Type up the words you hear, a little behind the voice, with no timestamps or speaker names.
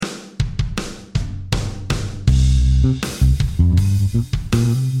No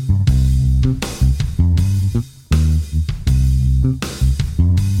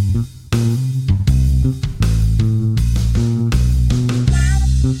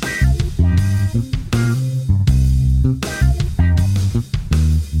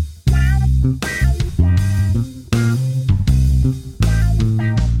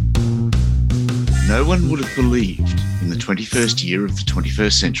one would have believed in the 21st year of the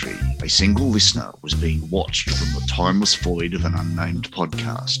 21st century a single listener was being watched from the timeless void of an unnamed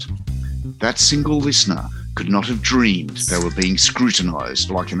podcast. That single listener could not have dreamed they were being scrutinised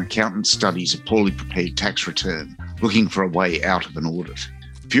like an accountant studies a poorly prepared tax return, looking for a way out of an audit.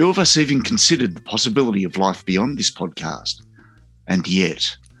 Few of us even considered the possibility of life beyond this podcast. And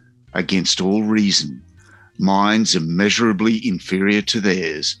yet, against all reason, minds immeasurably inferior to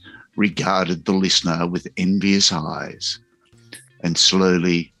theirs regarded the listener with envious eyes. And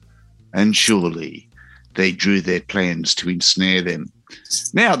slowly and surely, they drew their plans to ensnare them.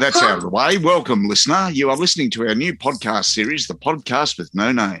 Now that's out of the way. Welcome, listener. You are listening to our new podcast series, The Podcast with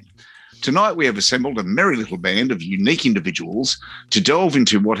No Name. Tonight we have assembled a merry little band of unique individuals to delve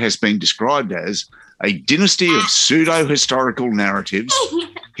into what has been described as a dynasty of pseudo-historical narratives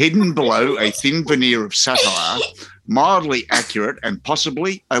hidden below a thin veneer of satire, mildly accurate and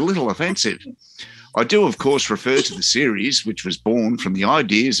possibly a little offensive. I do, of course, refer to the series, which was born from the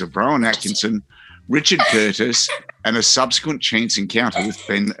ideas of Rowan Atkinson, Richard Curtis, and a subsequent chance encounter with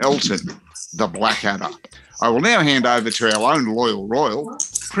Ben Elton, the Blackadder. I will now hand over to our own loyal royal,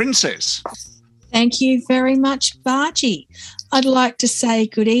 Princess. Thank you very much, Bargie. I'd like to say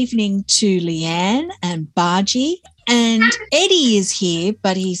good evening to Leanne and Bargie. And Eddie is here,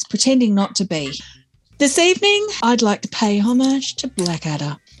 but he's pretending not to be. This evening, I'd like to pay homage to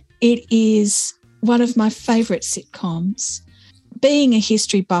Blackadder. It is one of my favourite sitcoms. Being a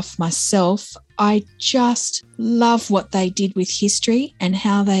history buff myself, I just love what they did with history and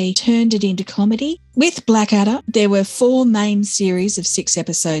how they turned it into comedy. With Blackadder, there were 4 main series of 6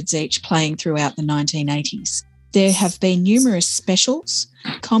 episodes each playing throughout the 1980s. There have been numerous specials,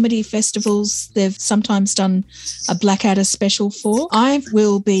 comedy festivals they've sometimes done a Blackadder special for. I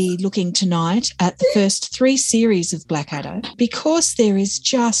will be looking tonight at the first 3 series of Blackadder. Because there is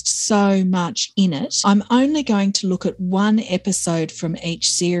just so much in it, I'm only going to look at 1 episode from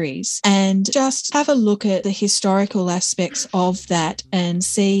each series and just have a look at the historical aspects of that and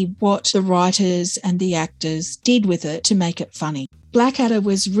see what the writers and the actors did with it to make it funny. Blackadder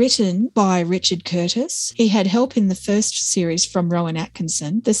was written by Richard Curtis. He had help in the first series from Rowan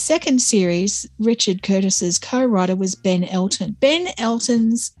Atkinson. The second series, Richard Curtis's co-writer was Ben Elton. Ben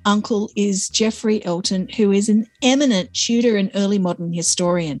Elton's uncle is Geoffrey Elton, who is an eminent Tudor and early modern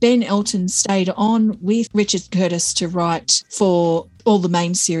historian. Ben Elton stayed on with Richard Curtis to write for all the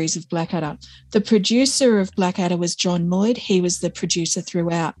main series of Blackadder. The producer of Blackadder was John Lloyd. He was the producer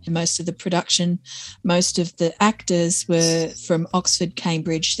throughout most of the production. Most of the actors were from Oxford,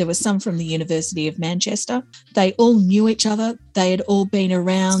 Cambridge. There were some from the University of Manchester. They all knew each other. They had all been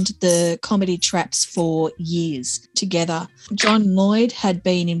around the comedy traps for years together. John Lloyd had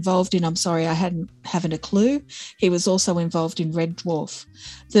been involved in, haven't a clue. He was also involved in Red Dwarf.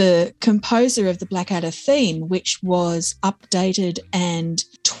 The composer of the Blackadder theme, which was updated and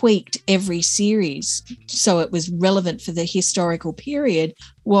tweaked every series so it was relevant for the historical period,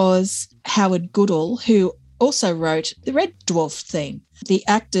 was Howard Goodall, who also wrote the Red Dwarf theme. The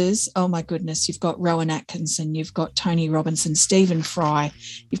actors, oh my goodness, you've got Rowan Atkinson, you've got Tony Robinson, Stephen Fry,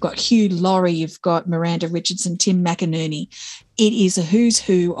 you've got Hugh Laurie, you've got Miranda Richardson, Tim McInerney. It is a who's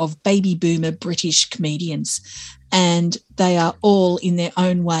who of baby boomer British comedians, and they are all in their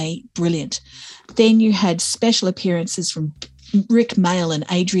own way brilliant. Then you had special appearances from Rick Mail and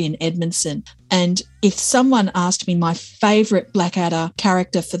Adrian Edmondson. And if someone asked me my favourite Blackadder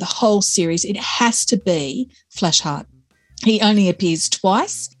character for the whole series, it has to be Flashheart. He only appears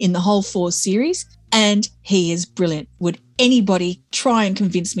twice in the whole 4 series, and he is brilliant. Would anybody try and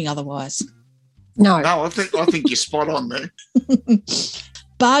convince me otherwise? No, I think you're spot on there.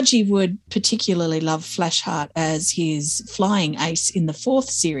 Bargie would particularly love Flashheart as his flying ace in the 4th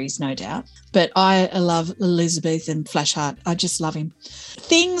series, no doubt. But I love Elizabeth and Flashheart. I just love him.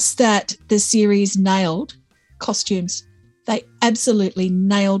 Things that the series nailed, costumes. They absolutely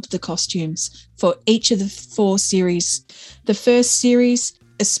nailed the costumes for each of the 4 series. The first series,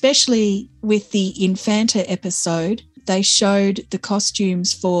 especially with the Infanta episode, they showed the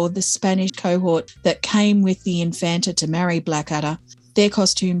costumes for the Spanish cohort that came with the Infanta to marry Blackadder. Their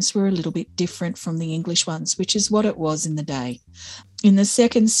costumes were a little bit different from the English ones, which is what it was in the day. In the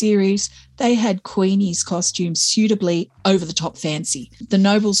second series, they had Queenie's costumes suitably over-the-top fancy. The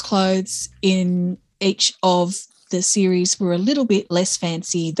nobles' clothes in each of the series were a little bit less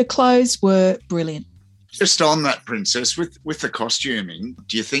fancy. The clothes were brilliant. Just on that, Princess, with the costuming,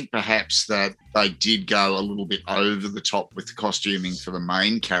 do you think perhaps that they did go a little bit over the top with the costuming for the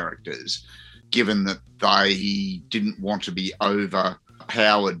main characters, given that they didn't want to be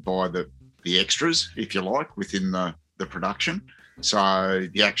overpowered by the extras, if you like, within the production? So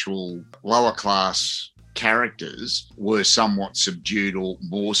the actual lower class characters were somewhat subdued or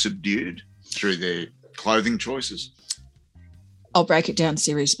more subdued through their clothing choices? I'll break it down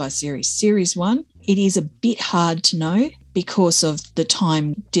series by series. Series 1, it is a bit hard to know because of the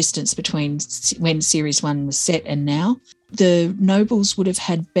time distance between when Series 1 was set and now. The nobles would have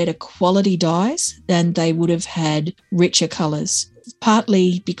had better quality dyes than they would have had richer colours,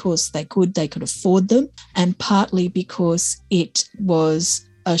 partly because they could afford them, and partly because it was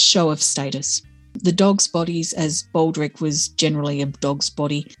a show of status. The dogs' bodies, as Baldric was generally a dog's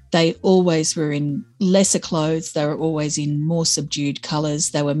body, they always were in lesser clothes. They were always in more subdued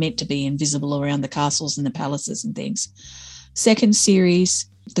colours. They were meant to be invisible around the castles and the palaces and things. Second series,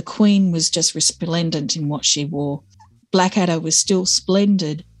 the Queen was just resplendent in what she wore. Blackadder was still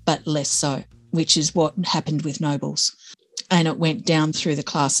splendid, but less so, which is what happened with nobles. And it went down through the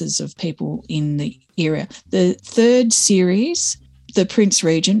classes of people in the era. The third series, the Prince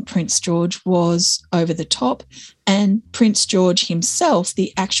Regent, Prince George, was over the top, and Prince George himself,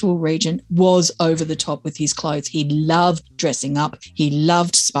 the actual regent, was over the top with his clothes. He loved dressing up. He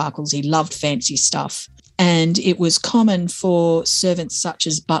loved sparkles. He loved fancy stuff. And it was common for servants such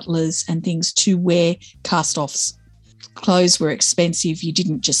as butlers and things to wear cast-offs. Clothes were expensive. You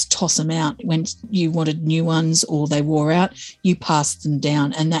didn't just toss them out. When you wanted new ones or they wore out, you passed them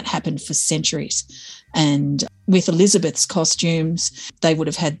down, and that happened for centuries. And with Elizabeth's costumes, they would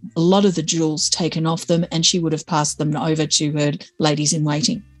have had a lot of the jewels taken off them, and she would have passed them over to her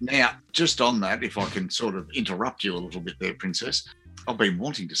ladies-in-waiting. Now, just on that, if I can sort of interrupt you a little bit there, Princess, I've been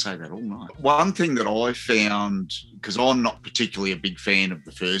wanting to say that all night. One thing that I found, because I'm not particularly a big fan of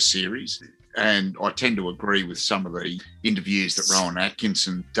the first series, and I tend to agree with some of the interviews that Rowan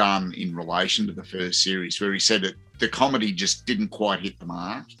Atkinson done in relation to the first series, where he said that the comedy just didn't quite hit the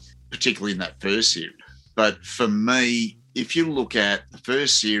mark, particularly in that first series. But for me, if you look at the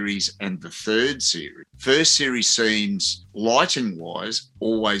first series and the third series, first series seems, lighting-wise,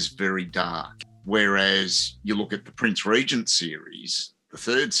 always very dark. Whereas you look at the Prince Regent series, the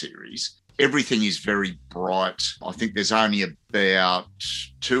third series, everything is very bright. I think there's only about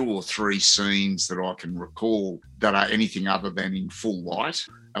 2 or 3 scenes that I can recall that are anything other than in full light.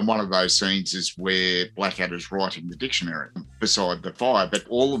 And one of those scenes is where Blackadder's writing the dictionary beside the fire. But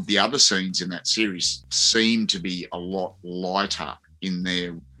all of the other scenes in that series seem to be a lot lighter in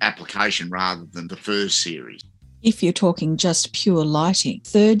their application rather than the first series. If you're talking just pure lighting,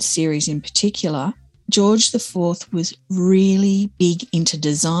 third series in particular, George IV was really big into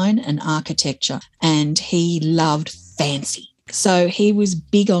design and architecture, and he loved fancy. So he was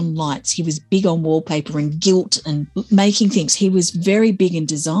big on lights. He was big on wallpaper and gilt and making things. He was very big in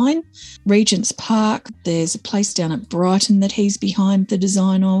design. Regent's Park, there's a place down at Brighton that he's behind the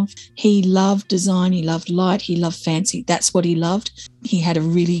design of. He loved design. He loved light. He loved fancy. That's what he loved. He had a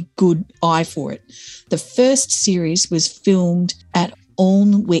really good eye for it. The first series was filmed at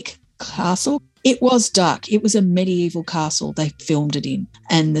Alnwick Castle. It was dark. It was a medieval castle they filmed it in,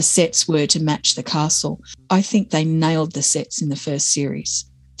 and the sets were to match the castle. I think they nailed the sets in the first series.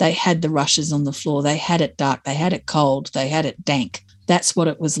 They had the rushes on the floor. They had it dark. They had it cold. They had it dank. That's what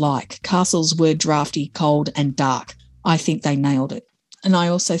it was like. Castles were drafty, cold and dark. I think they nailed it. And I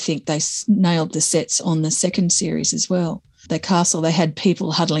also think they nailed the sets on the second series as well. The castle, they had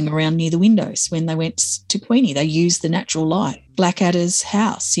people huddling around near the windows when they went to Queenie. They used the natural light. Blackadder's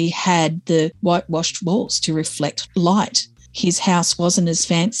house, he had the whitewashed walls to reflect light. His house wasn't as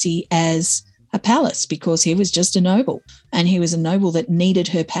fancy as a palace because he was just a noble, and he was a noble that needed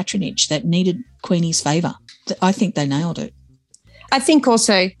her patronage, that needed Queenie's favour. I think they nailed it. I think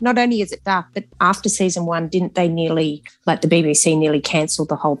also, not only is it dark, but after season 1, didn't they nearly, like the BBC nearly cancelled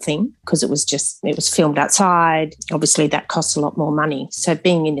the whole thing because it was filmed outside. Obviously that costs a lot more money. So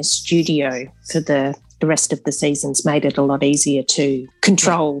being in a studio for the rest of the seasons made it a lot easier to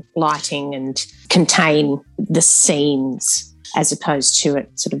control lighting and contain the scenes as opposed to it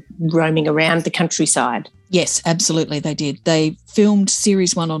sort of roaming around the countryside. Yes, absolutely they did. They filmed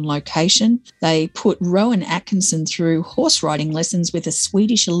series 1 on location. They put Rowan Atkinson through horse riding lessons with a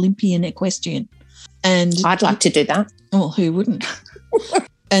Swedish Olympian equestrian. And I'd like to do that. Well, who wouldn't?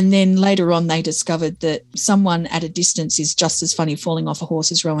 And then later on, they discovered that someone at a distance is just as funny falling off a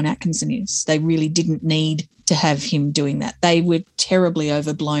horse as Rowan Atkinson is. They really didn't need to have him doing that. They were terribly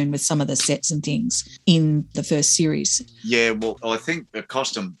overblown with some of the sets and things in the first series. Yeah, well, I think it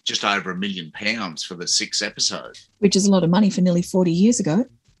cost them just over £1 million for the 6 episodes. Which is a lot of money for nearly 40 years ago.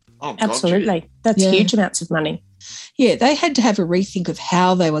 Oh, absolutely. That's huge amounts of money. Yeah, they had to have a rethink of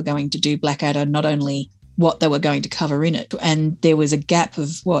how they were going to do Blackadder, not only what they were going to cover in it. And there was a gap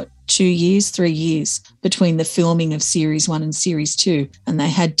of, 2 years, 3 years between the filming of Series 1 and Series 2. And they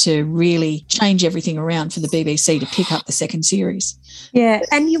had to really change everything around for the BBC to pick up the second series. Yeah,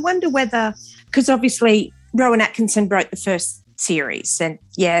 and you wonder whether, because obviously Rowan Atkinson wrote the first series and,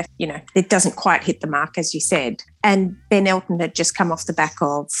 it doesn't quite hit the mark, as you said. And Ben Elton had just come off the back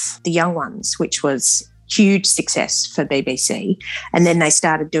of The Young Ones, which was huge success for BBC. And then they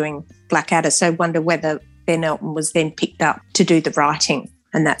started doing Blackadder. So I wonder whether Ben Elton was then picked up to do the writing.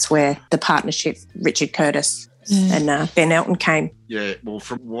 And that's where the partnership, Richard Curtis and Ben Elton came. Yeah, well,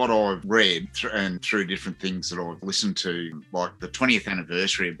 from what I've read and through different things that I've listened to, like the 20th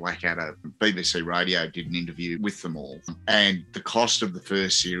anniversary of Blackadder, BBC Radio did an interview with them all. And the cost of the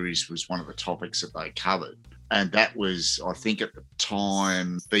first series was one of the topics that they covered. And that was, I think at the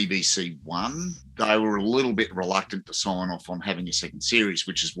time, BBC One. They were a little bit reluctant to sign off on having a second series,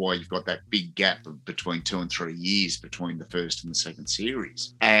 which is why you've got that big gap of between 2 and 3 years between the first and the second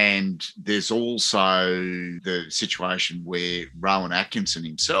series. And there's also the situation where Rowan Atkinson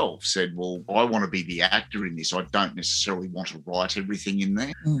himself said, well, I want to be the actor in this. I don't necessarily want to write everything in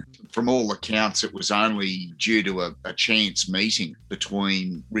there. From all accounts, it was only due to a chance meeting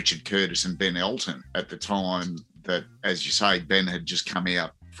between Richard Curtis and Ben Elton at the time that, as you say, Ben had just come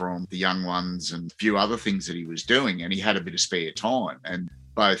out from The Young Ones and a few other things that he was doing, and he had a bit of spare time. And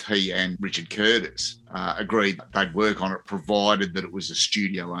both he and Richard Curtis agreed they'd work on it, provided that it was a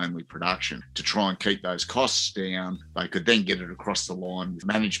studio-only production to try and keep those costs down. They could then get it across the line with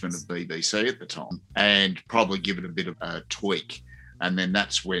management of BBC at the time and probably give it a bit of a tweak. And then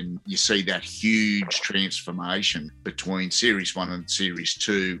that's when you see that huge transformation between Series 1 and Series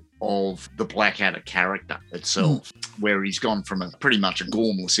 2 of the Blackadder character itself, where he's gone from pretty much a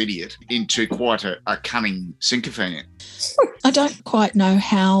gormless idiot into quite a cunning sycophant. I don't quite know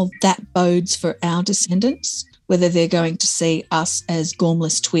how that bodes for our descendants, whether they're going to see us as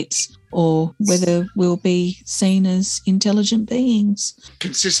gormless twits or whether we'll be seen as intelligent beings.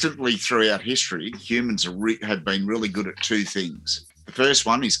 Consistently throughout history, humans have been really good at two things. The first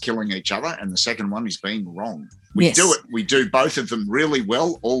one is killing each other, and the second one is being wrong. We do both of them really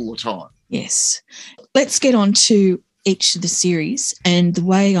well all the time. Yes. Let's get on to each of the series, and the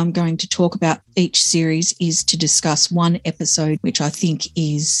way I'm going to talk about each series is to discuss one episode which I think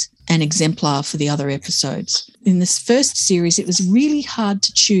is an exemplar for the other episodes. In this first series, it was really hard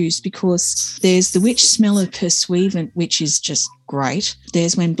to choose because there's the witch smell of pursuivant, which is just great.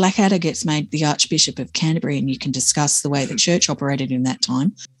 There's when Blackadder gets made the Archbishop of Canterbury, and you can discuss the way the church operated in that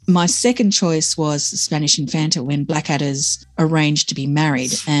time. My second choice was the Spanish Infanta, when Blackadder's arranged to be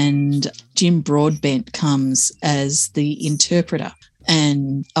married and Jim Broadbent comes as the interpreter.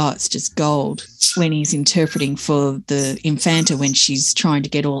 And, it's just gold when he's interpreting for the Infanta when she's trying to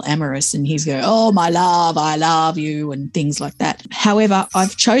get all amorous and he's going, oh, my love, I love you, and things like that. However,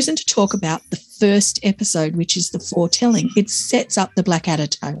 I've chosen to talk about the first episode, which is the foretelling. It sets up the Blackadder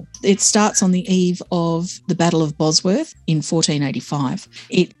tale. It starts on the eve of the Battle of Bosworth in 1485.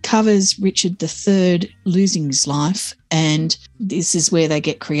 It covers Richard III losing his life, and this is where they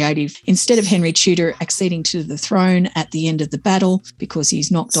get creative. Instead of Henry Tudor acceding to the throne at the end of the battle because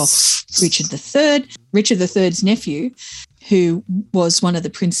he's knocked off Richard III, Richard III's nephew, who was one of the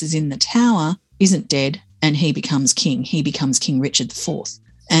princes in the Tower, isn't dead, and he becomes king. He becomes King Richard IV.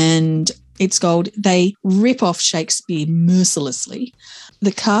 And it's gold. They rip off Shakespeare mercilessly.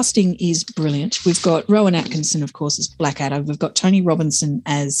 The casting is brilliant. We've got Rowan Atkinson, of course, as Blackadder. We've got Tony Robinson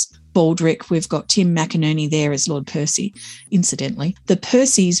as Baldric. We've got Tim McInerney there as Lord Percy, incidentally. The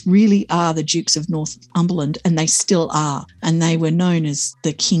Percys really are the Dukes of Northumberland, and they still are, and they were known as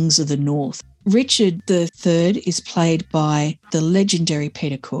the Kings of the North. Richard III is played by the legendary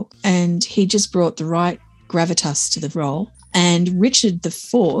Peter Cook, and he just brought the right gravitas to the role. And Richard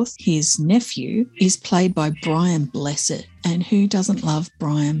IV, his nephew, is played by Brian Blessed. And who doesn't love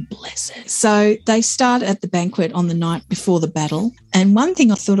Brian Blessed? So they start at the banquet on the night before the battle. And one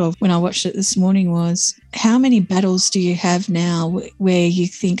thing I thought of when I watched it this morning was, how many battles do you have now where you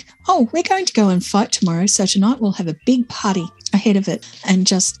think, oh, we're going to go and fight tomorrow, so tonight we'll have a big party ahead of it and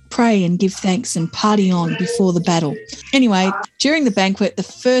just pray and give thanks and party on before the battle. Anyway, during the banquet, the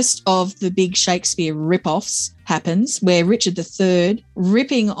first of the big Shakespeare rip-offs happens where Richard III,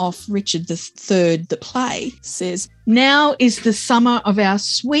 ripping off Richard III, the play, says, "Now is the summer of our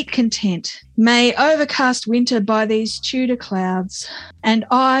sweet content. May overcast winter by these Tudor clouds. And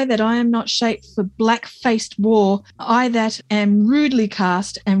I that I am not shaped for black-faced war, I that am rudely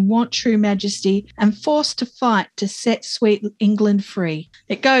cast and want true majesty, am forced to fight to set sweet England free."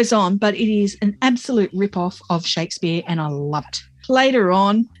 It goes on, but it is an absolute rip-off of Shakespeare, and I love it. Later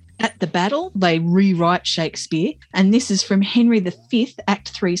on, at the battle, they rewrite Shakespeare, and this is from Henry V, Act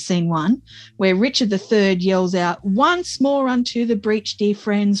 3, Scene 1, where Richard III yells out, "Once more unto the breach, dear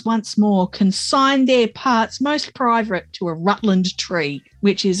friends, once more consign their parts most private to a Rutland tree,"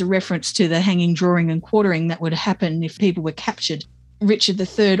 which is a reference to the hanging, drawing and quartering that would happen if people were captured. Richard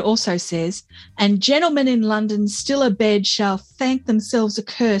III also says, "And gentlemen in London still abed shall thank themselves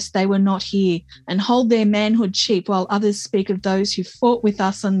accursed they were not here, and hold their manhood cheap while others speak of those who fought with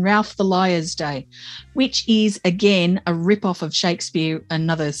us on Ralph the Liar's day," which is, again, a rip-off of Shakespeare,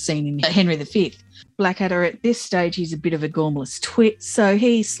 another scene in Henry V. Blackadder, at this stage, he's a bit of a gormless twit, so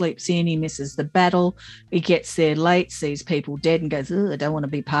he sleeps in, he misses the battle, he gets there late, sees people dead and goes, "I don't want to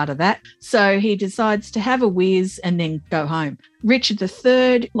be part of that." So he decides to have a whiz and then go home. Richard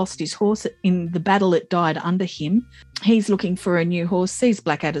III lost his horse in the battle. It died under him. He's looking for a new horse, sees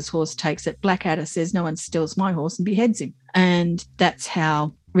Blackadder's horse, takes it. Blackadder says, "No one steals my horse," and beheads him. And that's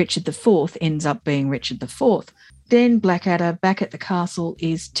how Richard IV ends up being Richard IV. Then Blackadder, back at the castle,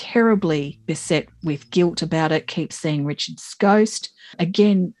 is terribly beset with guilt about it, keeps seeing Richard's ghost.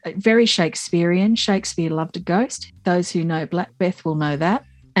 Again, very Shakespearean. Shakespeare loved a ghost. Those who know Macbeth will know that.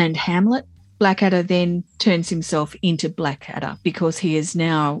 And Hamlet. Blackadder then turns himself into Blackadder because he is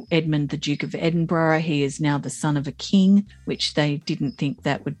now Edmund, the Duke of Edinburgh. He is now the son of a king, which they didn't think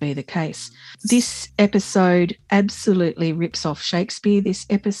that would be the case. This episode absolutely rips off Shakespeare. This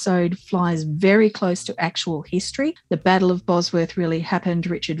episode flies very close to actual history. The Battle of Bosworth really happened.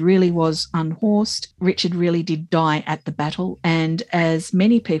 Richard really was unhorsed. Richard really did die at the battle. And as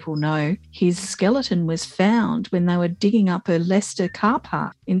many people know, his skeleton was found when they were digging up a Leicester car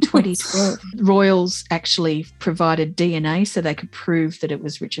park in 2012. Royals actually provided DNA so they could prove that it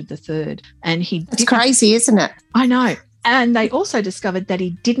was Richard III. And It's crazy, isn't it? I know. And they also discovered that he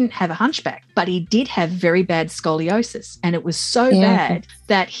didn't have a hunchback, but he did have very bad scoliosis. And it was so bad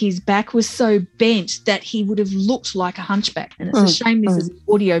that his back was so bent that he would have looked like a hunchback. And it's a shame this is an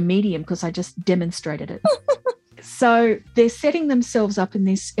audio medium because I just demonstrated it. So they're setting themselves up in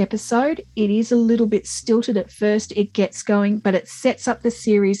this episode. It is a little bit stilted at first. It gets going, but it sets up the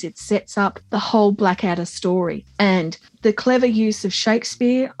series. It sets up the whole Blackadder story. And the clever use of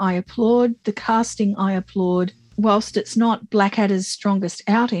Shakespeare, I applaud. The casting, I applaud. Whilst it's not Blackadder's strongest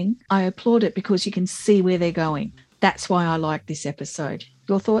outing, I applaud it because you can see where they're going. That's why I like this episode.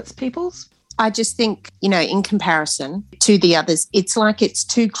 Your thoughts, peoples? I just think, in comparison to the others, it's like it's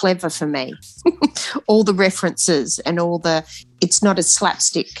too clever for me. All the references and it's not as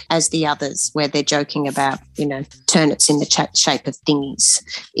slapstick as the others where they're joking about, turnips in the shape of thingies.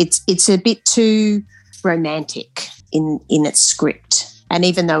 It's a bit too romantic in its script. And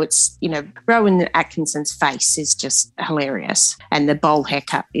even though it's, Rowan Atkinson's face is just hilarious and the bowl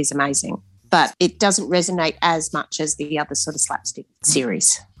haircut is amazing, but it doesn't resonate as much as the other sort of slapstick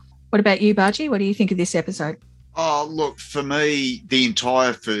series. What about you, Bargy? What do you think of this episode? Oh, look, for me, the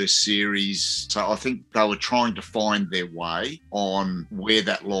entire first series, so I think they were trying to find their way on where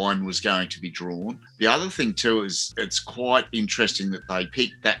that line was going to be drawn. The other thing, too, is it's quite interesting that they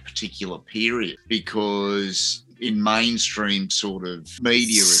picked that particular period because in mainstream sort of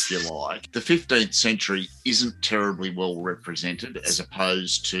media, if you like, the 15th century isn't terribly well represented as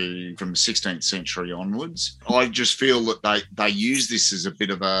opposed to from the 16th century onwards. I just feel that they use this as a bit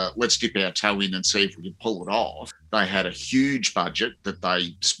of a let's dip our toe in and see if we can pull it off. They had a huge budget that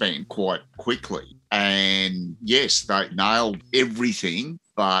they spent quite quickly. And yes, they nailed everything.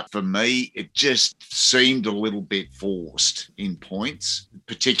 But for me, it just seemed a little bit forced in points,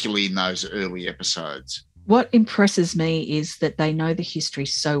 particularly in those early episodes. What impresses me is that they know the history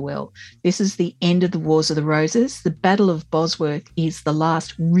so well. This is the end of the Wars of the Roses. The Battle of Bosworth is the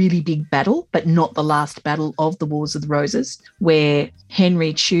last really big battle, but not the last battle of the Wars of the Roses, where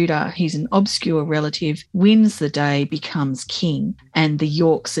Henry Tudor, he's an obscure relative, wins the day, becomes king, and the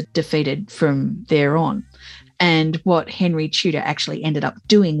Yorks are defeated from there on. And what Henry Tudor actually ended up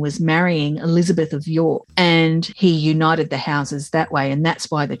doing was marrying Elizabeth of York, and he united the houses that way. And that's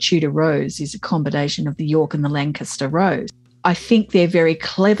why the Tudor rose is a combination of the York and the Lancaster rose. I think they're very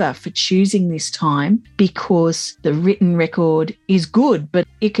clever for choosing this time because the written record is good, but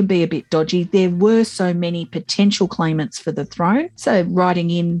it can be a bit dodgy. There were so many potential claimants for the throne. So writing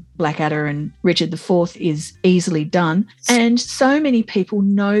in Blackadder and Richard IV is easily done. And so many people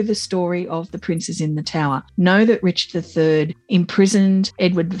know the story of the princes in the Tower, know that Richard III imprisoned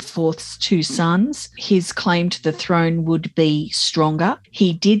Edward IV's two sons. His claim to the throne would be stronger.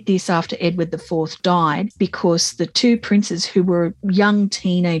 He did this after Edward IV died because the two princes, who were young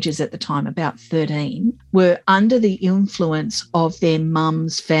teenagers at the time, about 13, were under the influence of their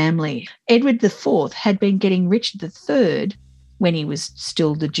mum's family. Edward IV had been getting Richard III when he was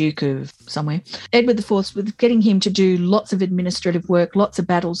still the Duke of somewhere. Edward IV was getting him to do lots of administrative work, lots of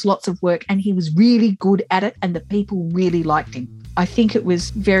battles, lots of work, and he was really good at it, and the people really liked him. I think it was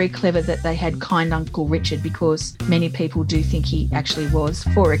very clever that they had kind Uncle Richard, because many people do think he actually was,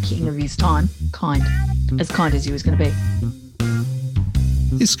 for a king of his time, kind as he was going to be.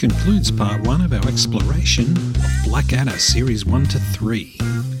 This concludes part 1 of our exploration of Blackadder Series 1 to 3.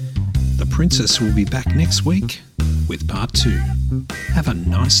 The Princess will be back next week with part 2. Have a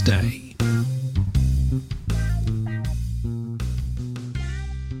nice day.